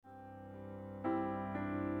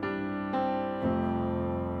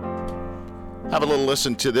Have a little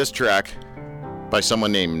listen to this track by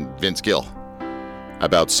someone named Vince Gill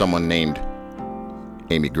about someone named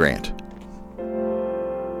Amy Grant.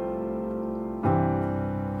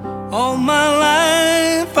 All my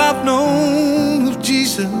life I've known of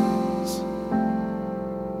Jesus,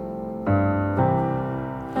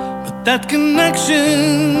 but that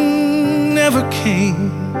connection never came.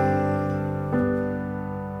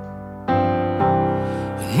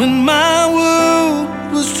 And when my world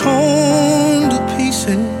was torn to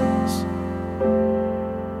pieces,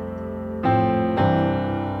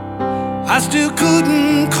 I still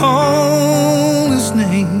couldn't call his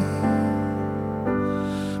name.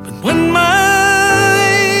 But when my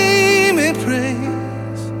Amy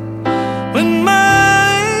prays, when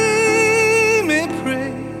my Amy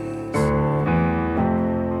prays,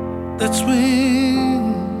 that's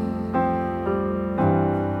when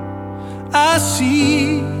I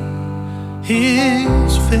see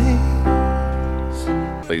his face.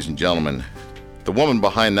 Ladies and gentlemen, the woman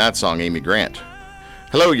behind that song, Amy Grant.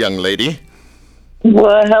 Hello, young lady.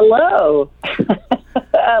 Well, hello.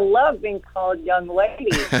 I love being called young lady.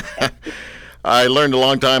 I learned a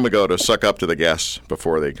long time ago to suck up to the guests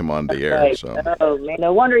before they come on the air. Right. So. Oh, man,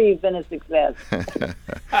 no wonder you've been a success.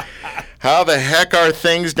 How the heck are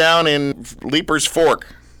things down in Leaper's Fork?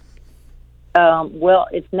 Well,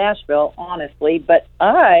 it's Nashville, honestly, but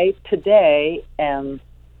I today am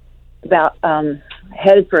about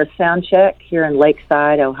headed for a sound check here in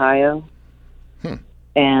Lakeside, Ohio.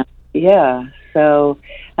 And yeah, so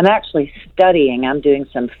I'm actually studying. I'm doing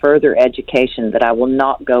some further education that I will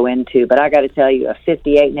not go into, but I got to tell you, a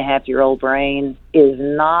 58-and-a-half-year-old brain is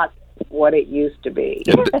not what it used to be.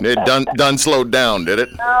 It done slowed down, did it?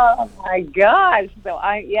 Oh my gosh! So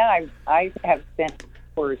I have spent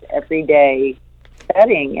hours every day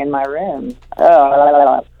studying in my room.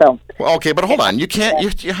 So Well, okay, but hold on. You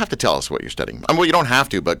can't. You have to tell us what you're studying. Well, you don't have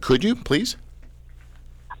to, but could you, please?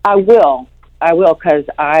 I will, because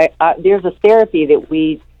there's a therapy that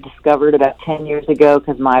we discovered about 10 years ago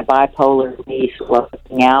because my bipolar niece was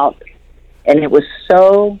working out, and it was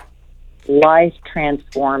so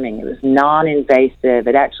life-transforming. It was non-invasive.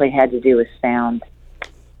 It actually had to do with sound.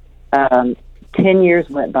 10 years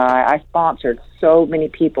went by. I sponsored so many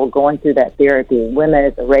people going through that therapy, women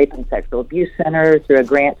at the Rape and Sexual Abuse Center, through a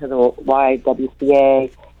grant to the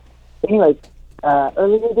YWCA. Anyway,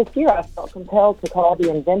 earlier this year, I felt compelled to call the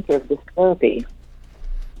inventor of this therapy.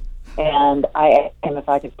 And I asked him if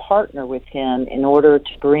I could partner with him in order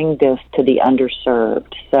to bring this to the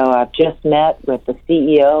underserved. So I've just met with the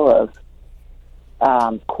CEO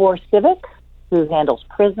of Core Civic, who handles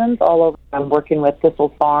prisons all over. I'm working with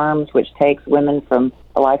Thistle Farms, which takes women from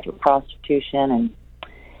a life of prostitution. And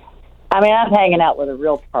I mean, I'm hanging out with the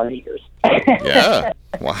real partiers. Yeah.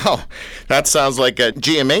 Wow. That sounds like a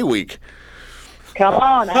GMA week. Come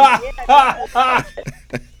on.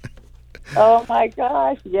 Oh, my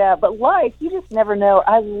gosh. Yeah. But life, you just never know.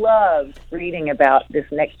 I love reading about this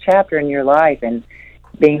next chapter in your life and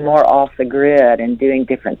being more off the grid and doing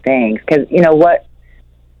different things. Because, you know, what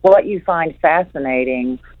you find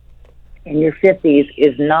fascinating in your 50s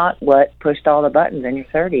is not what pushed all the buttons in your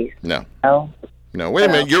 30s. No. No. No. Wait a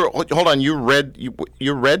minute. Hold on. You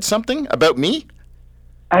read something about me?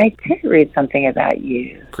 I did read something about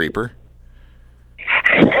you. Creeper.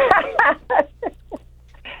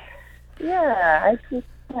 Yeah.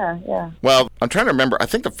 Well, I'm trying to remember. I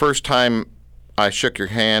think the first time I shook your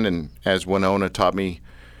hand, and as Winona taught me,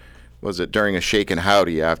 was it during a shake and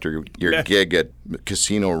howdy after your gig at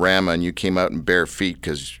Casino Rama, and you came out in bare feet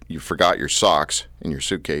because you forgot your socks in your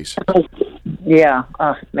suitcase? Yeah.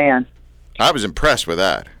 Oh, man. I was impressed with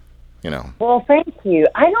that, you know. Well, thank you.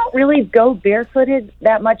 I don't really go barefooted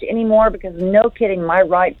that much anymore because, no kidding, my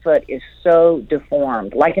right foot is so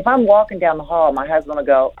deformed. Like, if I'm walking down the hall, my husband will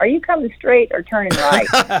go, "Are you coming straight or turning right?"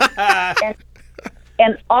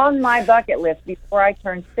 and on my bucket list before I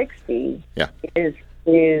turn 60 is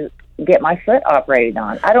to get my foot operated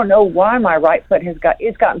on. I don't know why my right foot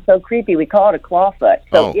it's gotten so creepy. We call it a claw foot.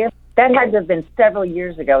 So if that had to have been several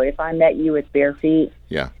years ago, if I met you with bare feet.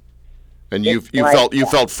 Yeah. And you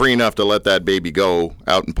felt free enough to let that baby go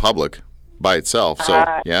out in public by itself. So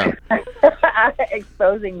yeah.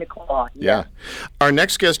 Exposing the claw. Yeah. Our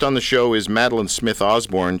next guest on the show is Madeline Smith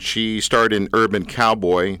Osborne. She starred in Urban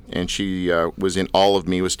Cowboy, and she was in All of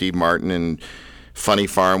Me with Steve Martin and Funny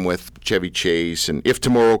Farm with Chevy Chase, and If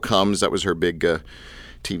Tomorrow Comes, that was her big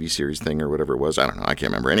TV series thing or whatever it was. I don't know. I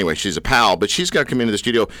can't remember. Anyway, she's a pal, but she's got to come into the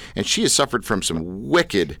studio, and she has suffered from some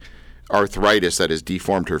wicked arthritis that has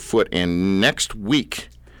deformed her foot, and next week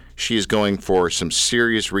she is going for some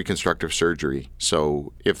serious reconstructive surgery.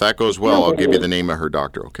 So if that goes well, I'll give you the name of her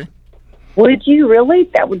doctor, okay? Would you really?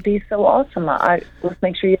 That would be so awesome. Let's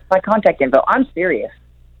make sure you have my contact info. I'm serious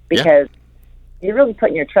because you're really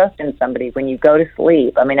putting your trust in somebody when you go to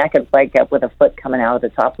sleep. I mean, I could wake up with a foot coming out of the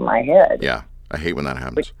top of my head. Yeah, I hate when that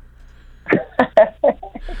happens.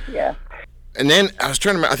 Yeah. And then I was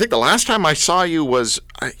trying to remember, I think the last time I saw you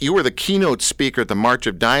you were the keynote speaker at the March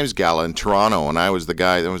of Dimes Gala in Toronto, and I was the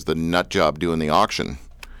guy that was the nut job doing the auction.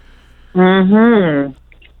 Mm-hmm.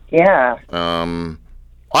 Yeah.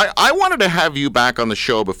 I wanted to have you back on the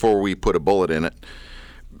show before we put a bullet in it,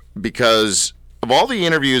 because of all the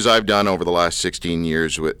interviews I've done over the last 16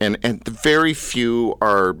 years, and very few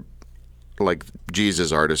are like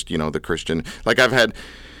Jesus artist, the Christian. Like I've had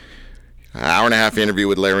an hour-and-a-half interview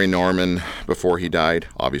with Larry Norman before he died,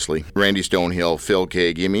 obviously. Randy Stonehill, Phil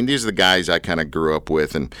Keaggy. I mean, these are the guys I kind of grew up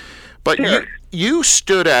with. But sure. You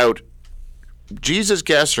stood out, Jesus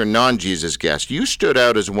guest or non-Jesus guest, you stood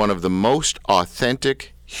out as one of the most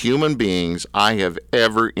authentic human beings I have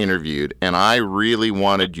ever interviewed. And I really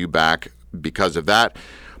wanted you back because of that.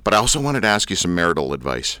 But I also wanted to ask you some marital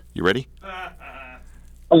advice. You ready?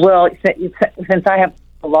 Well, since I have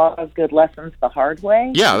a lot of good lessons the hard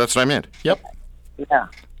way. Yeah, that's what I meant. Yep. Yeah.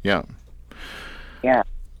 Yeah. Yeah.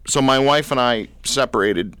 So my wife and I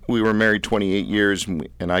separated. We were married 28 years,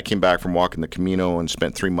 and I came back from walking the Camino and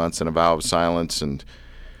spent 3 months in a vow of silence, and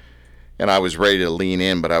I was ready to lean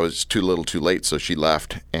in, but I was too little too late, so she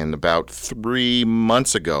left. And about 3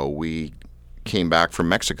 months ago, we came back from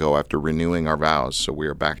Mexico after renewing our vows, so we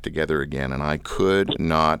are back together again, and I could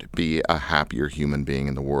not be a happier human being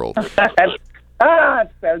in the world.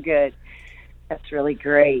 It's so good. That's really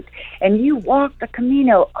great. And you walked the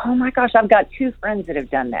Camino. Oh my gosh, I've got 2 friends that have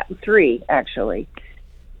done that. 3 actually.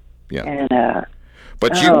 Yeah. And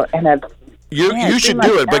but you should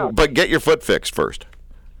do it, but get your foot fixed first.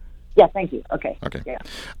 Yeah, thank you. Okay. Yeah.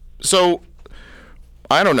 So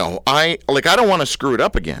I don't know. I don't want to screw it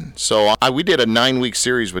up again. So we did a 9-week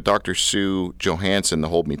series with Dr. Sue Johansson, the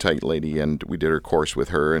Hold Me Tight lady, and we did her course with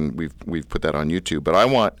her, and we've put that on YouTube. But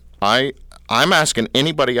I'm asking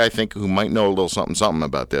anybody I think who might know a little something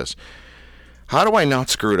about this. How do I not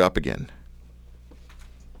screw it up again?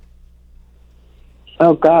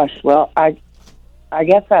 Oh gosh. Well, I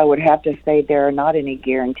guess I would have to say there are not any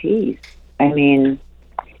guarantees. I mean,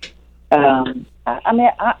 I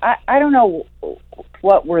don't know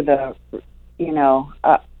what were the,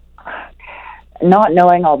 not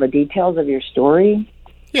knowing all the details of your story.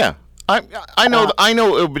 Yeah, I know.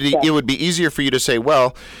 It would be easier for you to say,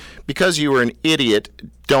 well, because you were an idiot,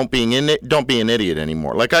 don't be an idiot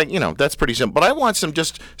anymore. That's pretty simple. But I want some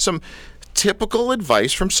typical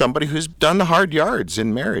advice from somebody who's done the hard yards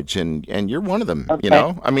in marriage, and you're one of them.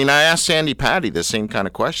 Okay. I mean, I asked Sandy Patty the same kind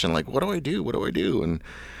of question, like, what do I do? And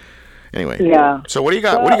anyway, yeah. So what do you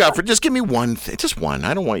got? What do you got for? Just give me one thing, just one.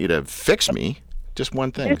 I don't want you to fix me. Just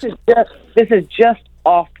one thing. This is just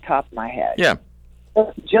off the top of my head. Yeah.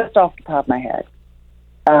 Just off the top of my head.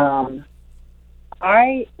 And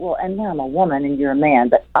I'm a woman and you're a man,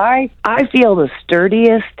 but I feel the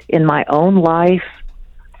sturdiest in my own life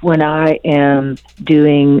when I am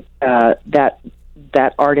doing that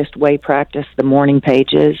artist way practice, the morning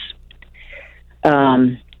pages.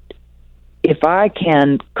 If I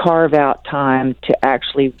can carve out time to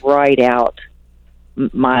actually write out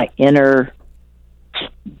my inner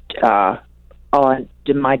my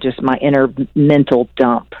inner mental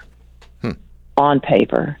dump on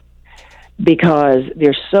paper, because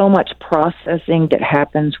there's so much processing that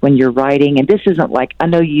happens when you're writing. And this isn't like, I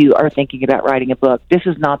know you are thinking about writing a book. This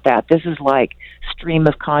is not that. This is like stream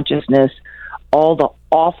of consciousness, all the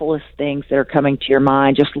awfulest things that are coming to your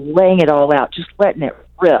mind, just laying it all out, just letting it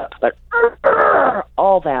rip, like,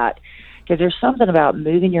 all that. Because there's something about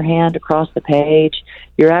moving your hand across the page.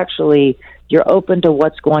 You're open to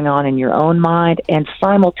what's going on in your own mind, and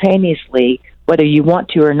simultaneously, whether you want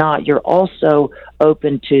to or not, you're also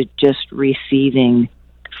open to just receiving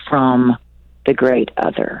from the great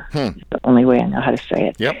other. It's the only way I know how to say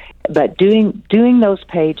it. Yep. But doing those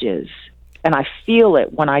pages, and I feel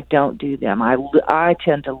it when I don't do them. I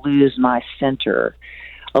tend to lose my center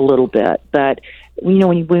a little bit. But when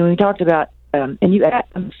we talked about, I'm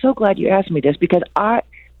so glad you asked me this, because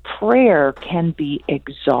prayer can be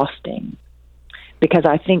exhausting. Because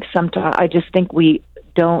I think sometimes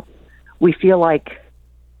we feel like,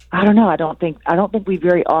 I don't know, I don't think we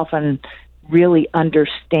very often really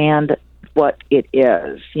understand what it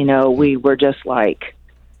is. We're just like,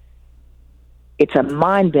 it's a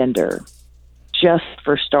mind bender, just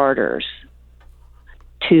for starters,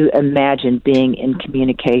 to imagine being in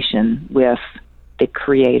communication with the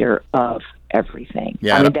creator of everything.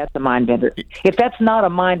 Yeah, I mean, that's a mind bender. If that's not a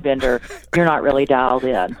mind bender, you're not really dialed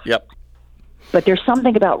in. Yep. But there's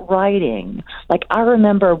something about writing. Like, I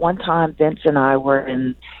remember one time Vince and I were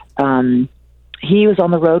in, he was on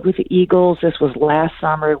the road with the Eagles. This was last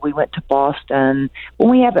summer. We went to Boston. When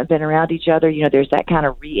we haven't been around each other, you know, there's that kind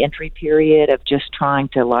of re-entry period of just trying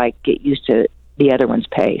to, like, get used to the other one's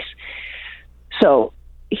pace. So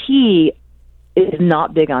he is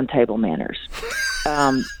not big on table manners.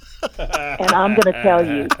 And I'm going to tell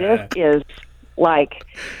you, this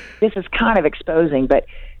is kind of exposing, but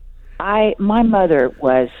my mother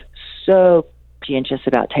was so conscientious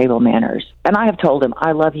about table manners. And I have told him,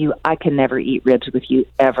 I love you. I can never eat ribs with you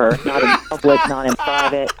ever. Not in public, not in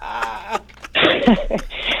private.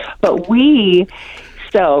 But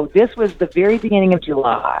so this was the very beginning of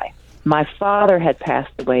July. My father had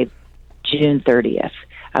passed away June 30th.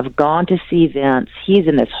 I've gone to see Vince. He's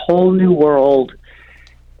in this whole new world.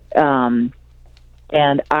 And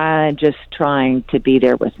I'm just trying to be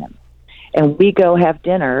there with him. And we go have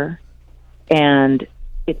dinner, and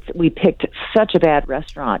we picked such a bad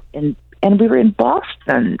restaurant, and we were in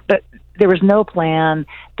Boston, but there was no plan.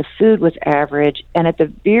 The food was average, and at the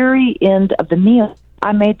very end of the meal,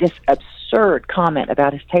 I made this absurd comment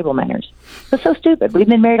about his table manners. It was so stupid. We've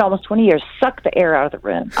been married almost 20 years. Suck the air out of the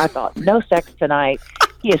room. I thought, no sex tonight.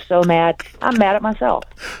 He is so mad. I'm mad at myself.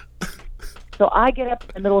 So I get up in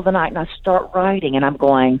the middle of the night and I start writing, and I'm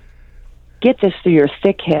going, get this through your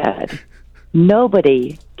thick head.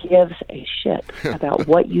 Nobody gives a shit about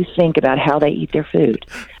what you think about how they eat their food.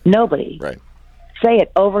 Nobody. Right. Say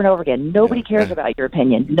it over and over again. Nobody cares about your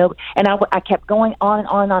opinion. No. And I kept going on and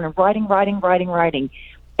on and on and writing.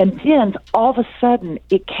 And then all of a sudden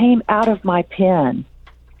it came out of my pen.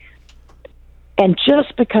 And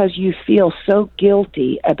just because you feel so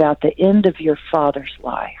guilty about the end of your father's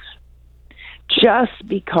life, just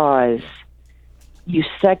because you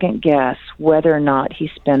second guess whether or not he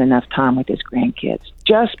spent enough time with his grandkids,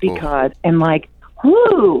 just because, and like,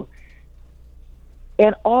 whoo!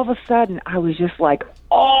 And all of a sudden, I was just like,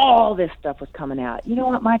 all this stuff was coming out. You know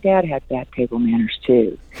what? My dad had bad table manners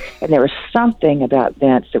too. And there was something about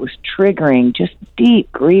Vince that was triggering just deep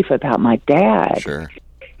grief about my dad. Sure.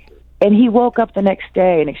 And he woke up the next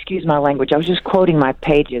day, and excuse my language, I was just quoting my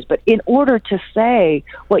pages, but in order to say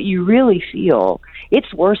what you really feel,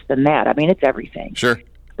 it's worse than that. I mean, it's everything. Sure.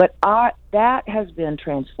 But that has been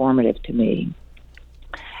transformative to me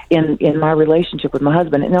in my relationship with my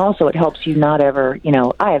husband. And also it helps you not ever, you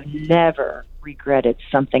know, I have never regretted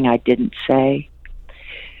something I didn't say.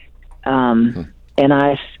 And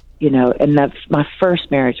and that's my first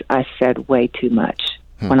marriage, I said way too much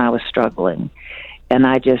when I was struggling. And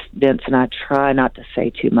Vince and I try not to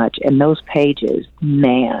say too much. And those pages,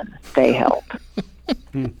 man, they help.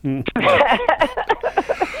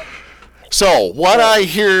 So what I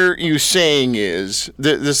hear you saying is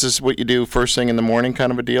this is what you do first thing in the morning,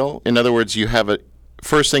 kind of a deal. In other words,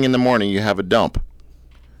 first thing in the morning, you have a dump.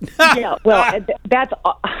 Yeah, well, that's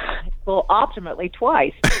ultimately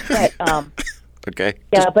twice. But, okay.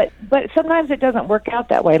 Yeah, but sometimes it doesn't work out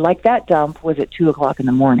that way. Like that dump was at 2:00 in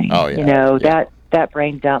the morning. Oh yeah. You know, that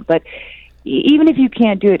brain dump. But even if you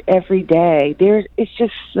can't do it every day, it's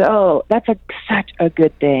just that's such a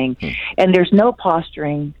good thing. And there's no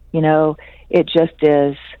posturing, you know, it just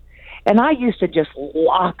is. And I used to just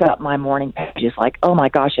lock up my morning pages like, oh my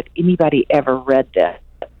gosh, if anybody ever read this,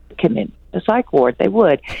 come in the psych ward, they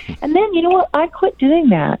would. And then, you know what, I quit doing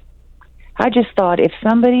that. I just thought if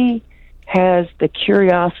somebody has the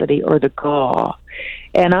curiosity or the gall,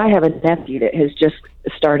 and I have a nephew that has just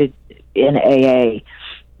started in AA,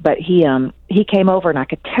 but he came over and I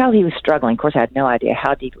could tell he was struggling. Of course, I had no idea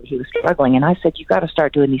how deeply he was struggling. And I said, you got to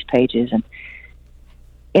start doing these pages. And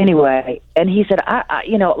anyway, and he said,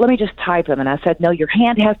 let me just type them. And I said, no, your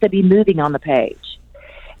hand has to be moving on the page.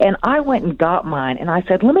 And I went and got mine and I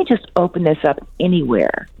said, let me just open this up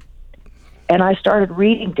anywhere. And I started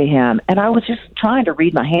reading to him, and I was just trying to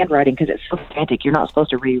read my handwriting because it's so frantic. You're not supposed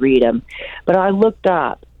to reread them. But I looked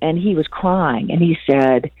up, and he was crying, and he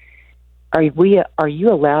said, Are you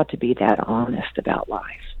allowed to be that honest about life?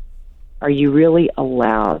 Are you really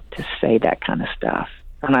allowed to say that kind of stuff?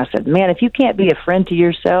 And I said, man, if you can't be a friend to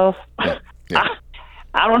yourself,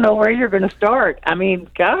 I don't know where you're going to start. I mean,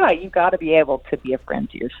 God, you got to be able to be a friend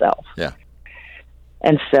to yourself. Yeah.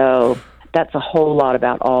 And so that's a whole lot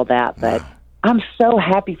about all that, but I'm so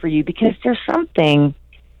happy for you because there's something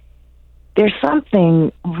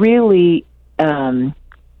really,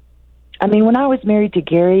 I mean, when I was married to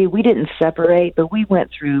Gary, we didn't separate, but we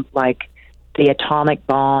went through like the atomic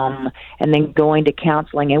bomb and then going to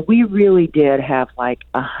counseling, and we really did have like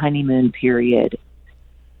a honeymoon period.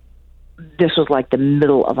 This was like the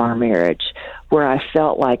middle of our marriage where I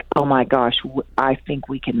felt like, oh my gosh, I think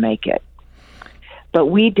we can make it. but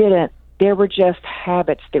we didn't. There were just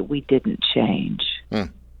habits that we didn't change,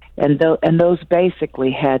 and those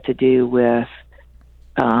basically had to do with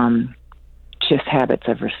just habits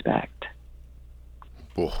of respect.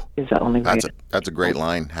 Ooh, is the only way. That's a great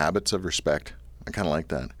line. Habits of respect. I kind of like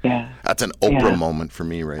that. Yeah, that's an Oprah moment for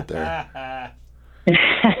me right there.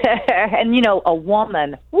 And a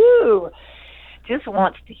woman, just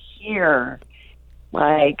wants to hear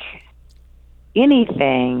like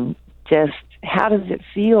anything. Just how does it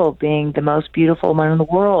feel being the most beautiful woman in the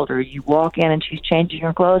world? Or you walk in and she's changing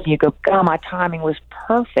her clothes and you go, God, my timing was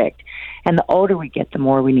perfect. And the older we get, the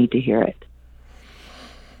more we need to hear it.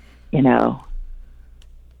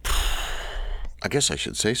 I guess I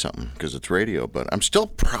should say something because it's radio, but I'm still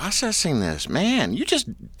processing this. Man, you just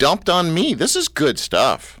dumped on me. This is good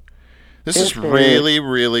stuff. This is really,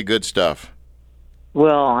 really good stuff.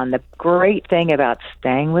 Well, and the great thing about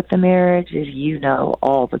staying with the marriage is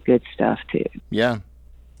all the good stuff, too. Yeah.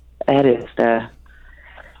 That is the...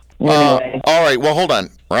 All right, well, hold on.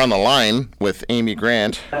 We're on the line with Amy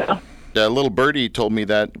Grant. The little birdie told me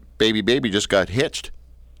that baby just got hitched.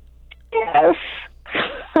 Yes.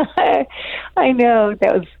 I know.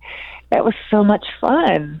 That was so much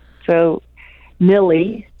fun. So,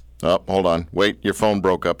 Millie... Oh, hold on. Wait, your phone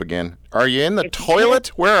broke up again. Are you in the toilet?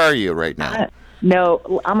 Where are you right now?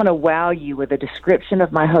 No, I'm going to wow you with a description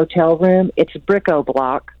of my hotel room. It's Bricko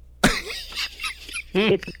block.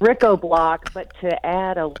 It's Bricko block, but to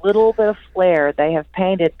add a little bit of flair, they have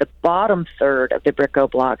painted the bottom third of the Bricko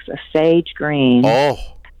blocks a sage green. Oh.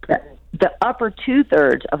 The upper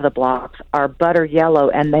 2/3 of the blocks are butter yellow,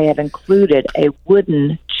 and they have included a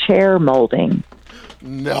wooden chair molding.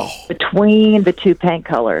 No. Between the two paint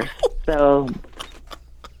colors. So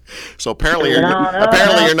apparently you're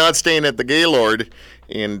not staying at the Gaylord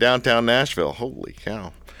in downtown Nashville. Holy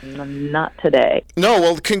cow. Not today. No,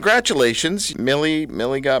 well, congratulations.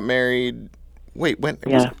 Millie got married. Wait, when?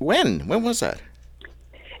 Yeah. When was that?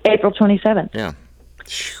 April 27th. Yeah.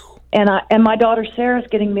 And my daughter Sarah's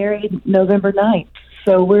getting married November 9th.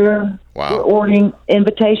 So we're ordering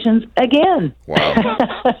invitations again. Wow.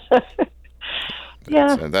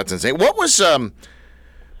 Yeah. That's insane. What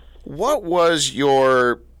was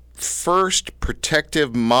your first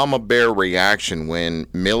protective mama bear reaction when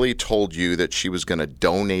Millie told you that she was going to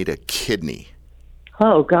donate a kidney?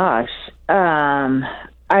 Oh gosh. I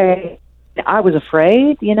was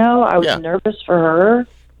afraid, I was nervous for her.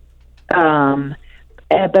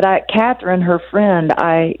 But Catherine, her friend,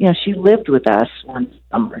 she lived with us one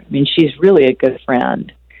summer. I mean, she's really a good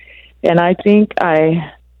friend. And I think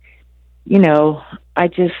I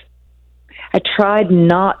tried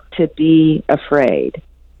not to be afraid.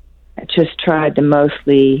 I just tried to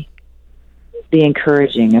mostly be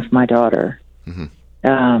encouraging of my daughter. Mm-hmm.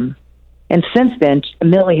 And since then,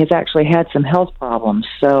 Millie has actually had some health problems.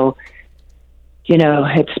 So,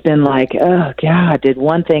 it's been like, oh, God, did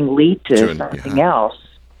one thing lead to something else?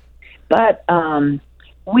 But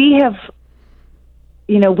we have,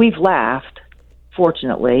 we've laughed,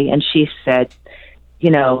 fortunately. And she said,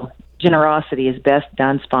 generosity is best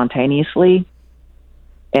done spontaneously.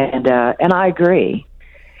 And I agree.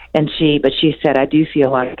 But she said, I do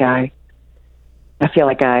feel like I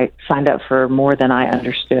signed up for more than I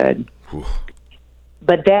understood. Oof.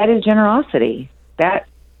 But that is generosity. That's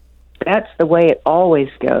the way it always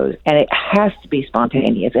goes. And it has to be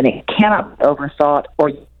spontaneous, and it cannot be overthought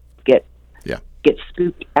or get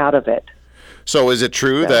spooked out of it. So is it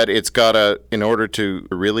true that it's gotta, in order to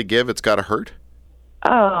really give, it's gotta hurt?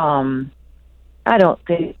 I don't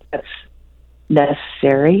think that's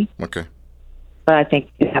necessary. Okay. But I think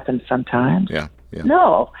it happens sometimes. Yeah.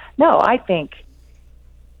 No, I think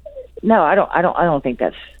I don't think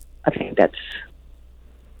that's. I think that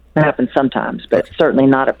happens sometimes, but it's certainly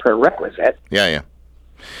not a prerequisite. Yeah.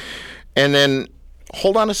 And then,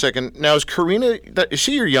 hold on a second. Now, is Karina? Is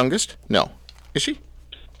she your youngest? No, is she?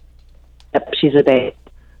 Yep, she's a babe.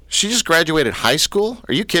 She just graduated high school?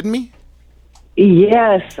 Are you kidding me?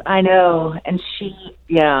 Yes, I know. And she's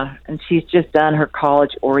just done her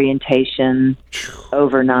college orientation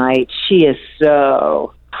overnight. She is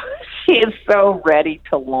so ready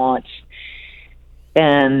to launch.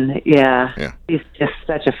 And she's just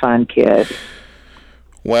such a fun kid.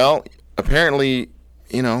 Well, apparently,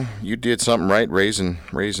 you did something right raising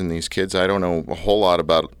these kids. I don't know a whole lot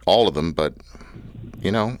about all of them, but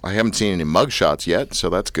I haven't seen any mugshots yet, so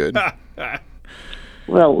that's good.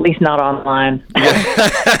 Well, at least not online.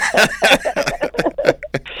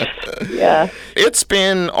 Yeah. It's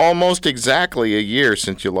been almost exactly a year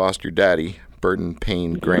since you lost your daddy, Burton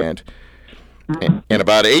Payne Grant. Mm-hmm. And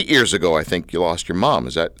about 8 years ago, I think you lost your mom.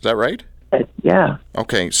 Is that right? Yeah.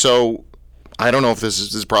 Okay, so I don't know if this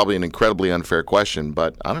is probably an incredibly unfair question,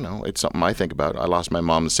 but I don't know. It's something I think about. I lost my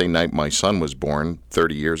mom the same night my son was born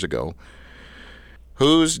 30 years ago.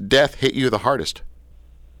 Whose death hit you the hardest?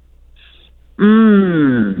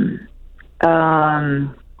 Um,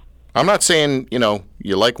 I'm not saying,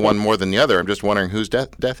 you like one more than the other. I'm just wondering whose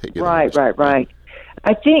death hit you the hardest. Right.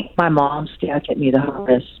 I think my mom's death hit me the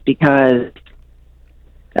hardest because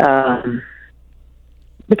it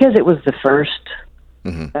was the first.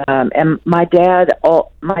 Mm-hmm. And my dad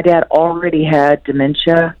already had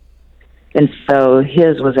dementia, and so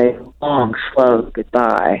his was a long, slow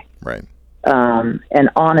goodbye. Right. And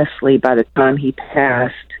honestly, by the time he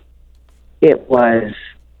passed, it was,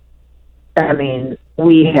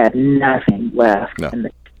 we had nothing left in the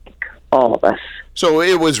tank, all of us. So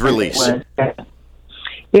it was release.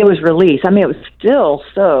 It was release. It was still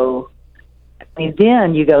so,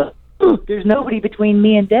 then you go, there's nobody between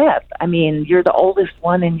me and death. You're the oldest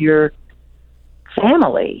one in your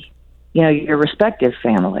family, your respective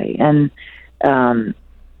family. And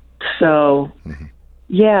so,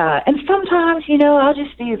 yeah. And sometimes, I'll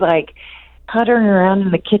just be like puttering around in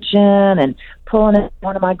the kitchen and pulling at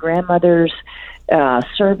one of my grandmother's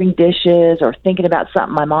serving dishes or thinking about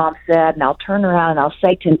something my mom said, and I'll turn around and I'll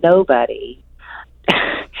say to nobody,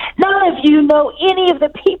 none of you know any of the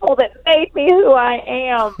people that made me who I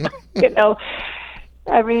am. They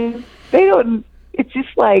don't, it's just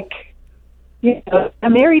like, I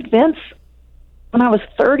married Vince when I was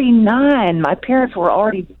 39. My parents were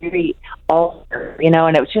already very older,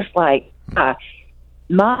 and it was just like,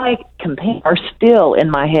 my companions are still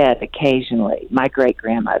in my head occasionally. My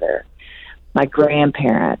great-grandmother, my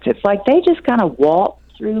grandparents. It's like they just kind of walk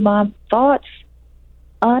through my thoughts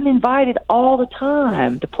uninvited all the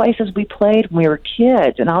time. The places we played when we were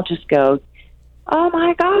kids, and I'll just go, oh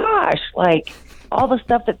my gosh, like all the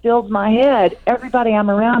stuff that fills my head, everybody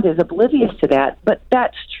I'm around is oblivious to that, but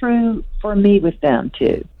that's true for me with them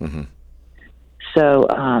too. Mm-hmm.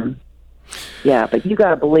 So, yeah, but you got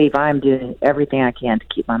to believe I'm doing everything I can to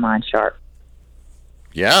keep my mind sharp.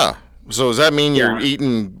 Yeah. So does that mean you're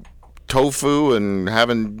eating tofu and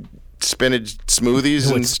having spinach smoothies?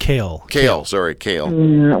 No, and it's kale. Kale.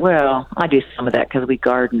 Well, I do some of that because we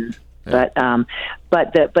garden. Yeah.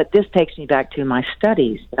 But this takes me back to my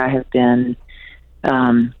studies that I have been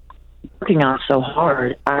working on so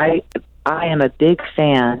hard. I am a big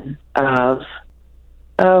fan of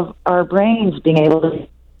our brains being able to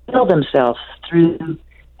heal themselves through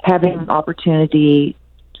having opportunity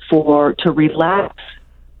to relax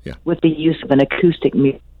with the use of an acoustic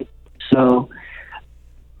music. So,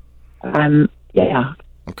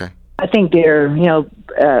 okay. I think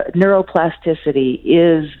neuroplasticity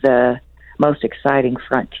is the most exciting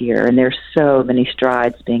frontier, and there's so many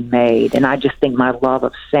strides being made. And I just think my love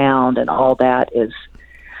of sound and all that is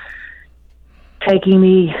taking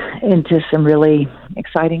me into some really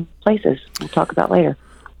exciting places we'll talk about later.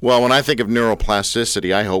 Well, when I think of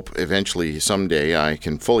neuroplasticity, I hope eventually someday I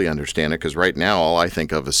can fully understand it, because right now all I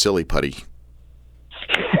think of is silly putty.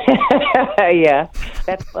 Yeah,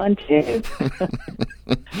 that's fun too.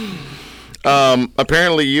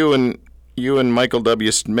 Apparently you and Michael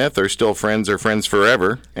W. Smith are still friends, or friends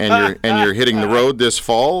forever, and you're hitting the road this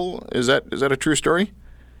fall. Is that a true story?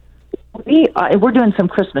 We're doing some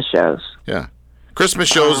Christmas shows. Yeah, Christmas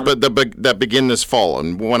shows, but that begin this fall.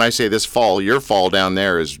 And when I say this fall, your fall down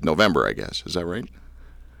there is November, I guess. Is that right?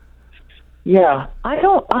 Yeah,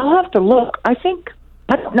 I'll have to look.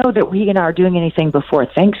 I don't know that we and I are doing anything before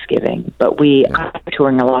Thanksgiving, but I'm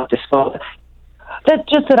touring a lot this fall. That's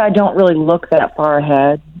just that I don't really look that far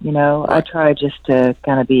ahead, Right. I try just to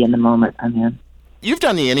kind of be in the moment I'm in. You've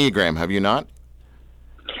done the Enneagram, have you not?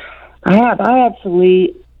 I have. I actually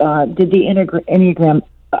did the Enneagram.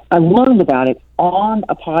 I learned about it on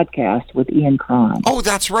a podcast with Ian Cron. Oh,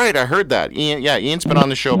 that's right. I heard that. Ian's been on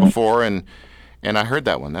the show before, and I heard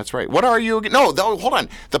that one. That's right. What are you? No, hold on.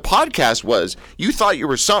 The podcast was, you thought you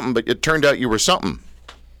were something, but it turned out you were something.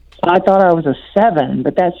 I thought I was a 7,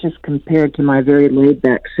 but that's just compared to my very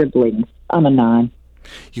laid-back siblings. I'm a 9.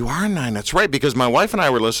 You are a 9. That's right, because my wife and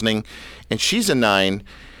I were listening, and she's a 9,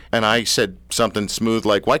 and I said something smooth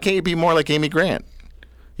like, why can't you be more like Amy Grant?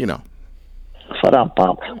 Shut up,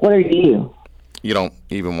 Bob. What are you? You don't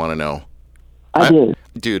even want to know. I do.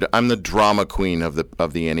 Dude, I'm the drama queen of the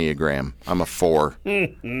Enneagram. I'm a 4.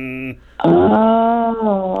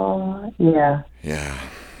 Oh, yeah. Yeah.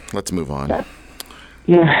 Let's move on.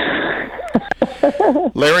 Yeah.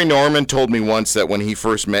 Larry Norman told me once that when he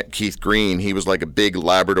first met Keith Green, he was like a big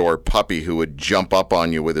Labrador puppy who would jump up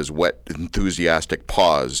on you with his wet, enthusiastic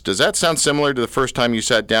paws. Does that sound similar to the first time you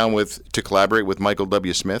sat down to collaborate with Michael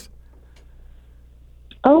W. Smith?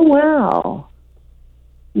 Oh, wow.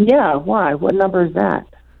 Yeah, why? What number is that?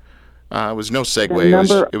 It was no segue.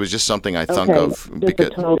 Number, It was just something I thunk okay, of. just Because, a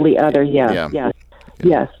totally other, yes, yeah. yes.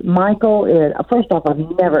 Yes, Michael is, first off, I've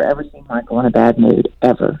never ever seen Michael in a bad mood,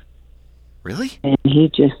 ever. Really? And he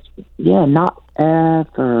just, not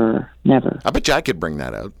ever, never. I bet you I could bring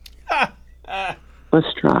that out.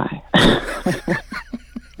 Let's try.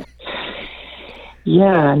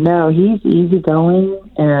 Yeah, no, he's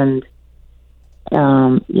easygoing and,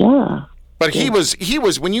 yeah. But he was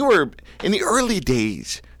when you were in the early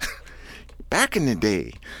days, back in the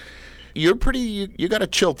day, you got a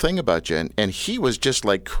chill thing about you, and he was just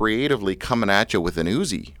like creatively coming at you with an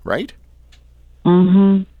Uzi, right?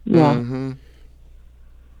 Mm-hmm. Yeah. Mm-hmm.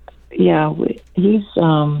 Yeah,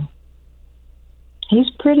 he's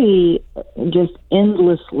pretty just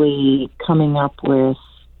endlessly coming up with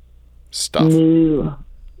Stuff. new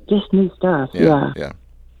stuff. Yeah.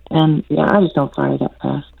 And I just don't fire that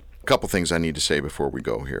fast. A couple things I need to say before we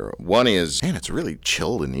go here. One is, man, it's really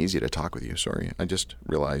chilled and easy to talk with you. Sorry, I just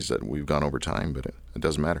realized that we've gone over time, but it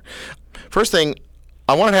doesn't matter. First thing,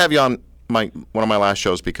 I wanted to have you on one of my last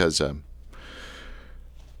shows because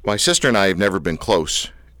my sister and I have never been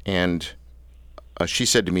close, and she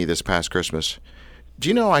said to me this past Christmas, "Do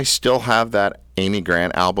you know I still have that Amy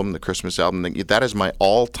Grant album, the Christmas album? That is my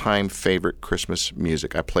all-time favorite Christmas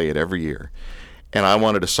music. I play it every year." And I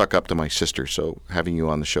wanted to suck up to my sister, so having you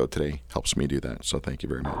on the show today helps me do that. So thank you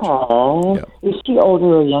very much. Oh, yeah. Is she older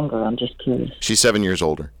or younger? I'm just curious. She's 7 years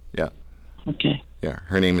older. Yeah. Okay. Yeah.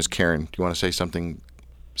 Her name is Karen. Do you want to say something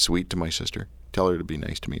sweet to my sister? Tell her to be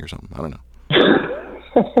nice to me or something. I don't know.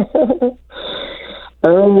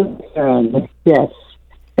 Oh, Karen. Yes.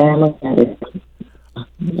 Family matters.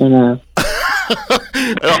 You know.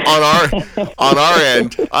 on our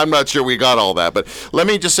end, I'm not sure we got all that, but let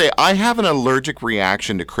me just say I have an allergic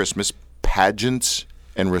reaction to Christmas pageants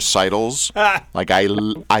and recitals. Like I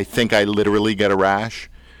think I literally get a rash.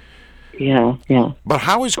 Yeah. But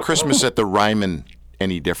how is Christmas at the Ryman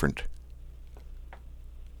any different?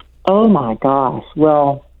 Oh my gosh.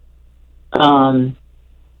 Well,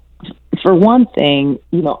 for one thing,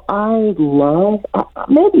 I love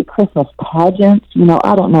maybe Christmas pageants.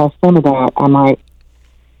 I don't know, some of that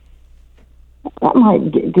that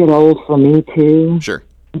might get old for me too. Sure.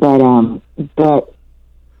 But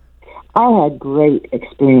I had great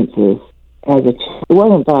experiences as a child. It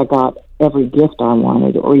wasn't that I got every gift I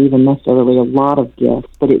wanted or even necessarily a lot of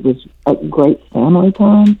gifts, but it was a great family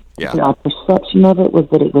time. Yeah. My perception of it was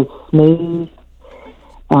that it was smooth,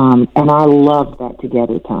 and I loved that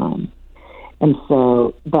together time. And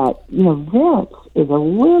so, but, Vince is a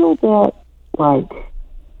little bit like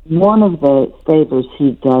one of the favors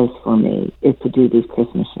he does for me is to do these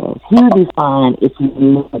Christmas shows. He would be fine if he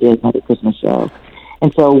knew I did another Christmas show.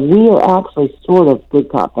 And so we are actually sort of good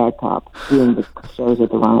cop, bad cop doing the shows at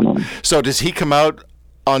the Ryman. So does he come out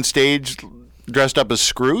on stage dressed up as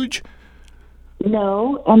Scrooge?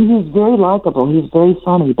 No, and he's very likable. He's very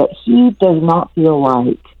funny, but he does not feel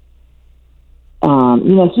like,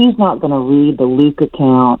 he's not going to read the Luke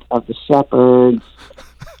account of the shepherds.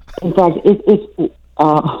 In fact, it's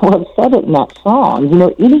I've said it in that song.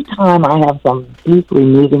 Anytime I have some deeply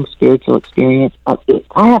moving spiritual experience, I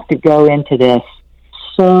have to go into this.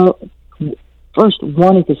 So, first,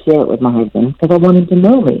 wanting to share it with my husband because I want him to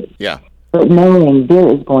know me. Yeah. But knowing there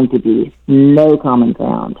is going to be no common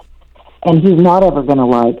ground. And he's not ever going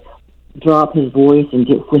to, drop his voice and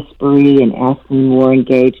get whispery and ask me more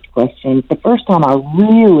engaged questions. The first time I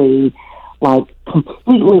really,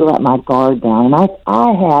 completely let my guard down. And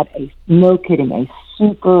I had no kidding, a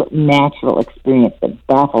supernatural experience that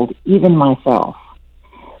baffled even myself.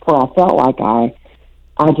 Where I felt like I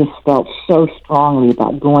just felt so strongly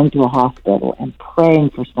about going to a hospital and praying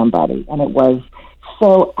for somebody. And it was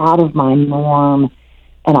so out of my norm.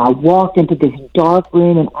 And I walked into this dark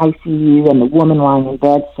room in ICU, and the woman lying in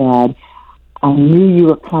bed said, "I knew you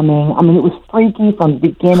were coming." I mean, it was freaky from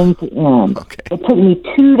beginning to end. Okay. It took me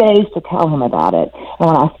 2 days to tell him about it. And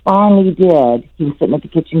when I finally did, he was sitting at the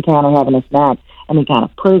kitchen counter having a snack, and he kind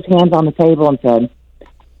of put his hands on the table and said,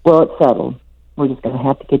 "Well, it's settled. We're just going to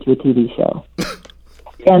have to get you a TV show."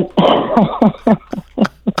 And,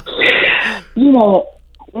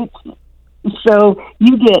 so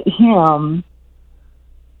you get him...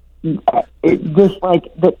 just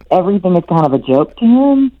that everything is kind of a joke to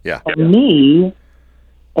him, and me,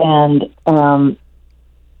 and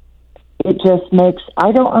it just makes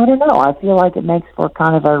I don't know. I feel like it makes for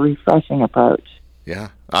kind of a refreshing approach. Yeah,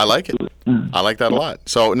 I like it. I like that a lot.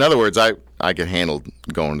 So, in other words, I can handle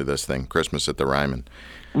going to this thing, Christmas at the Ryman.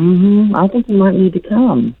 Mm-hmm. I think you might need to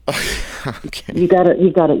come. Okay. You gotta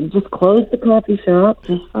just close the coffee shop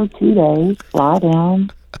just for 2 days. Fly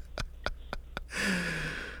down.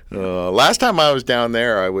 Last time I was down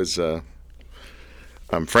there,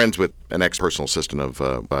 I'm friends with an ex-personal assistant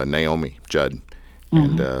of Naomi Judd.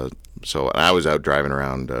 And so I was out driving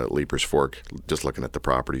around Leaper's Fork, just looking at the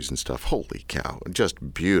properties and stuff. Holy cow.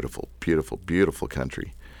 Just beautiful, beautiful, beautiful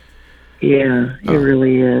country. Yeah, it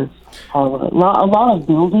really is. A lot of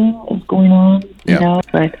building is going on, you know,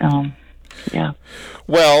 but, yeah.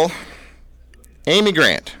 Well, Amy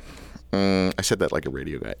Grant. I said that like a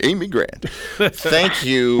radio guy. Amy Grant. Thank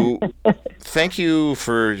you. Thank you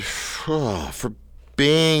for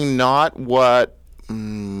being not what...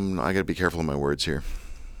 I got to be careful of my words here.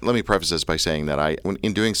 Let me preface this by saying that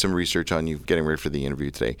in doing some research on you, getting ready for the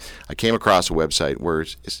interview today, I came across a website where,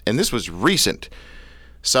 and this was recent,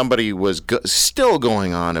 somebody was still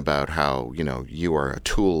going on about how, you are a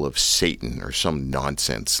tool of Satan or some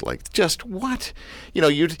nonsense. Like, just what?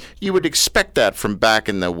 You would expect that from back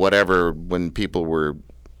in the whatever when people were...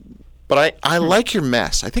 But I like your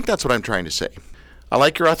mess. I think that's what I'm trying to say. I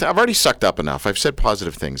like your... I've already sucked up enough. I've said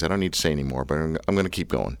positive things. I don't need to say any more, but I'm going to keep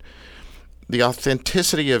going. The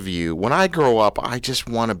authenticity of you. When I grow up, I just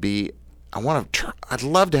want to be... I'd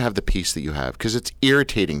love to have the peace that you have, because it's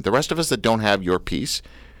irritating. The rest of us that don't have your peace,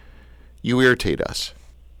 you irritate us.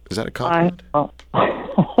 Is that a compliment? That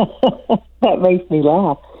makes me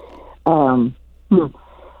laugh.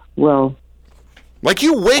 Well... Like,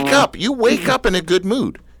 you wake up. You wake up in a good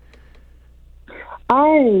mood.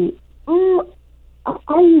 I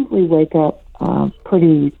usually wake up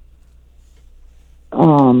pretty...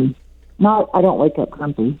 I don't wake up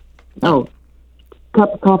grumpy. No.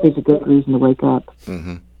 Cup of coffee is a good reason to wake up.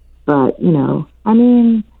 Mm-hmm. But,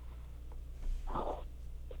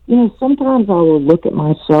 sometimes I will look at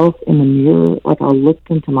myself in the mirror, like I'll look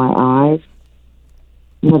into my eyes.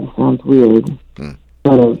 That sounds weird.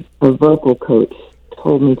 But a vocal coach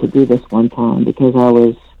told me to do this one time because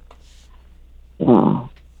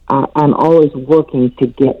I'm always working to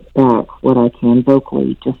get back what I can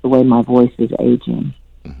vocally, just the way my voice is aging.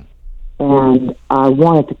 Mm-hmm. And I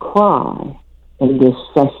wanted to cry in this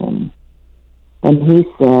session. And he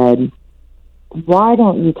said, why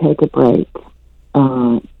don't you take a break,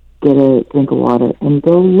 get a drink of water, and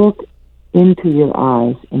go look into your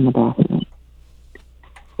eyes in the bathroom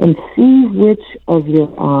and see which of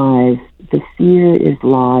your eyes the fear is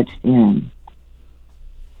lodged in.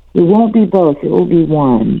 It won't be both, it will be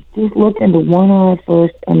one. Just look into one eye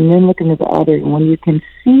first and then look into the other. And when you can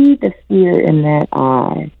see the fear in that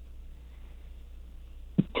eye,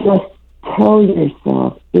 just tell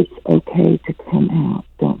yourself it's okay to come out.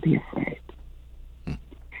 Don't be afraid.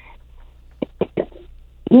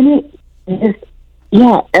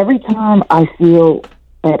 Every time I feel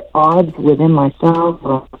at odds within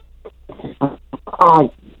myself,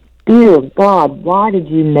 dear God, why did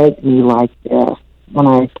you make me like this? When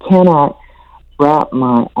I cannot wrap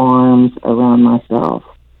my arms around myself,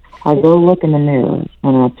 I go look in the mirror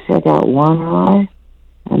and I check out one eye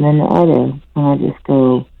and then the other, and I just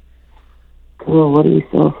go, girl, what are you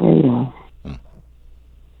so afraid of?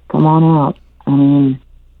 Come on out.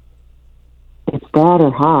 It's bad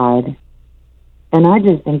or hide. And I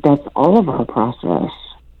just think that's all of our process.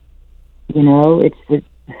 It's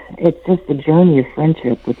just a journey of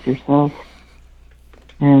friendship with yourself.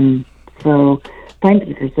 And so, thank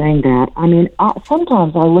you for saying that.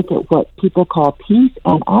 Sometimes I look at what people call peace,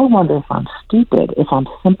 and I wonder if I'm stupid, if I'm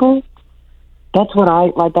simple. That's what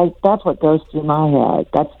that's what goes through my head.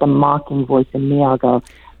 That's the mocking voice in me. I'll go,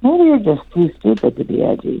 maybe you're just too stupid to be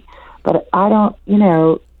edgy. But I don't,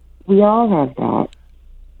 we all have that,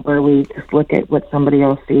 where we just look at what somebody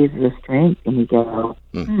else sees as a strength, and we go,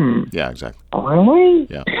 Yeah, exactly. Really?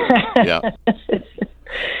 Yeah. Yeah.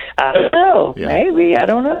 I don't know. Yeah. Maybe. I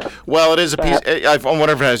don't know. Well, it is a piece. I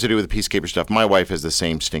wonder if it has to do with the peacekeeper stuff. My wife has the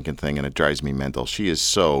same stinking thing, and it drives me mental. She is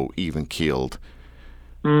so even-keeled.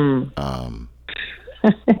 Yeah.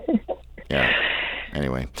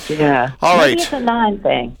 Anyway. Yeah. All right. Maybe it's a 9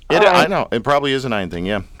 thing. I know. It probably is a 9 thing,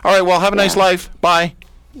 yeah. All right, well, have a nice life. Bye.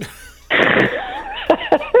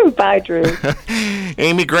 Bye, Drew.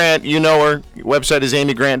 Amy Grant, you know her. Website is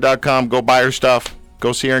amygrant.com. Go buy her stuff.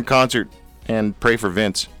 Go see her in concert. And pray for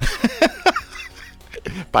Vince.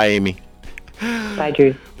 Bye, Amy. Bye,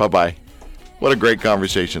 Drew. Bye-bye. What a great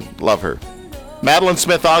conversation. Love her. Madeline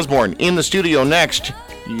Smith Osborne in the studio next.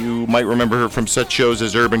 You might remember her from such shows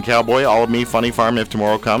as Urban Cowboy, All of Me, Funny Farm, If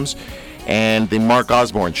Tomorrow Comes, and The Mark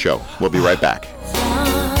Osborne Show. We'll be right back.